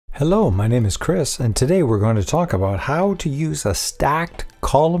Hello, my name is Chris, and today we're going to talk about how to use a stacked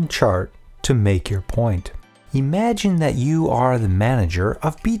column chart to make your point. Imagine that you are the manager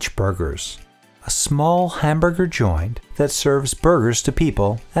of Beach Burgers, a small hamburger joint that serves burgers to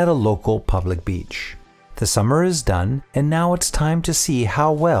people at a local public beach. The summer is done, and now it's time to see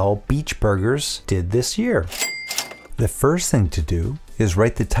how well Beach Burgers did this year. The first thing to do is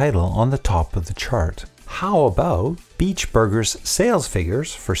write the title on the top of the chart. How about Beach Burgers sales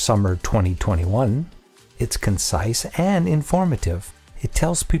figures for summer 2021? It's concise and informative. It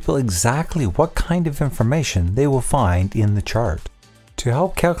tells people exactly what kind of information they will find in the chart. To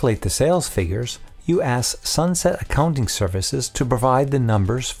help calculate the sales figures, you ask Sunset Accounting Services to provide the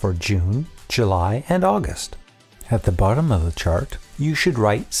numbers for June, July, and August. At the bottom of the chart, you should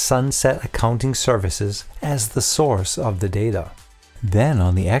write Sunset Accounting Services as the source of the data. Then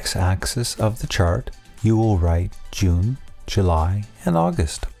on the x-axis of the chart, you will write June, July, and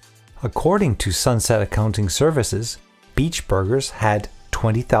August. According to Sunset Accounting Services, Beach Burgers had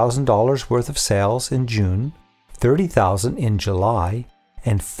 $20,000 worth of sales in June, $30,000 in July,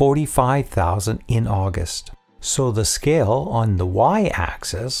 and $45,000 in August. So the scale on the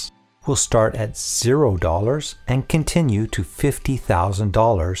y-axis will start at $0 and continue to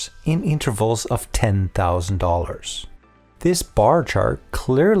 $50,000 in intervals of $10,000. This bar chart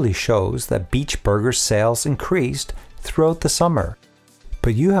clearly shows that Beach Burgers sales increased throughout the summer.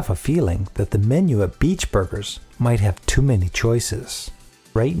 But you have a feeling that the menu at Beach Burgers might have too many choices.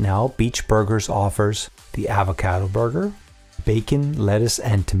 Right now, Beach Burgers offers the avocado burger, bacon, lettuce,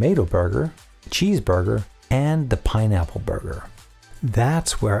 and tomato burger, cheeseburger, and the pineapple burger.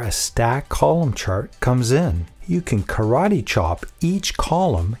 That's where a stack column chart comes in. You can karate chop each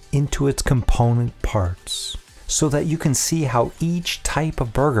column into its component parts, so that you can see how each type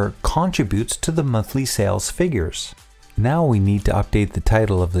of burger contributes to the monthly sales figures. Now we need to update the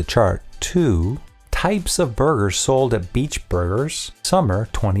title of the chart to Types of Burgers Sold at Beach Burgers Summer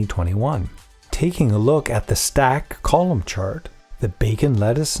 2021. Taking a look at the stack column chart, the bacon,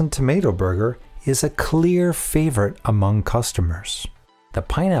 lettuce, and tomato burger is a clear favorite among customers. The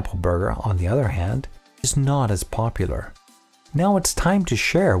pineapple burger, on the other hand, is not as popular. Now it's time to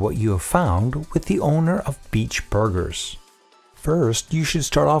share what you have found with the owner of Beach Burgers. First, you should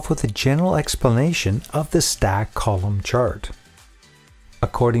start off with a general explanation of the stack column chart.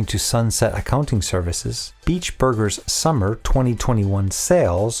 According to Sunset Accounting Services, Beach Burgers summer 2021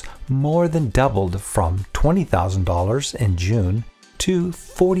 sales more than doubled from $20,000 in June to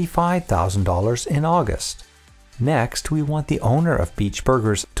 $45,000 in August. Next, we want the owner of Beach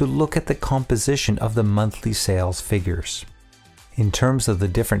Burgers to look at the composition of the monthly sales figures. In terms of the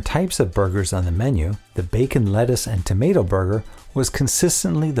different types of burgers on the menu, the bacon, lettuce, and tomato burger was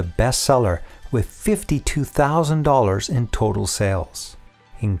consistently the best seller with $52,000 in total sales.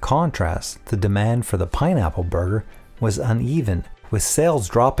 In contrast, the demand for the pineapple burger was uneven, with sales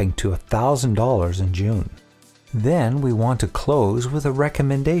dropping to $1,000 in June. Then we want to close with a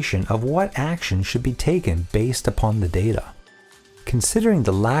recommendation of what action should be taken based upon the data. Considering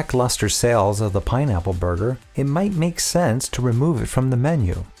the lackluster sales of the pineapple burger, it might make sense to remove it from the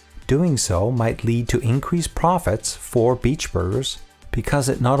menu. Doing so might lead to increased profits for Beach Burgers because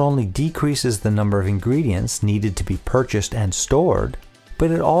it not only decreases the number of ingredients needed to be purchased and stored,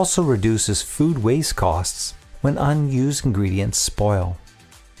 but it also reduces food waste costs when unused ingredients spoil.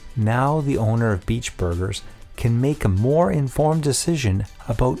 Now the owner of Beach Burgers can make a more informed decision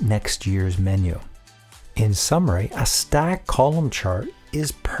about next year's menu. In summary, a stack column chart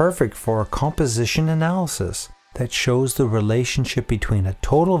is perfect for a composition analysis that shows the relationship between a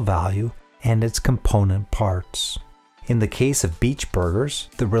total value and its component parts. In the case of Beach Burgers,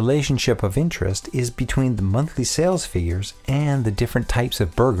 the relationship of interest is between the monthly sales figures and the different types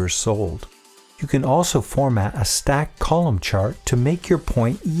of burgers sold. You can also format a stack column chart to make your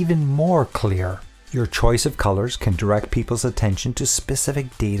point even more clear. Your choice of colors can direct people's attention to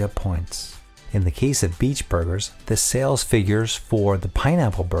specific data points. In the case of Beach Burgers, the sales figures for the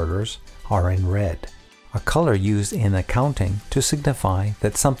pineapple burgers are in red, a color used in accounting to signify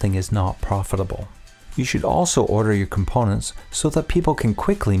that something is not profitable. You should also order your components so that people can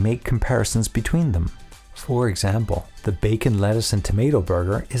quickly make comparisons between them. For example, the bacon, lettuce, and tomato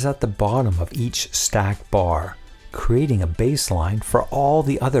burger is at the bottom of each stacked bar, creating a baseline for all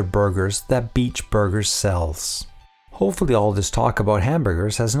the other burgers that Beach Burgers sells. Hopefully all this talk about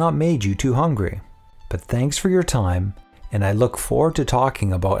hamburgers has not made you too hungry. But thanks for your time, and I look forward to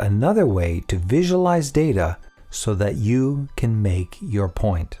talking about another way to visualize data so that you can make your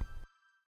point.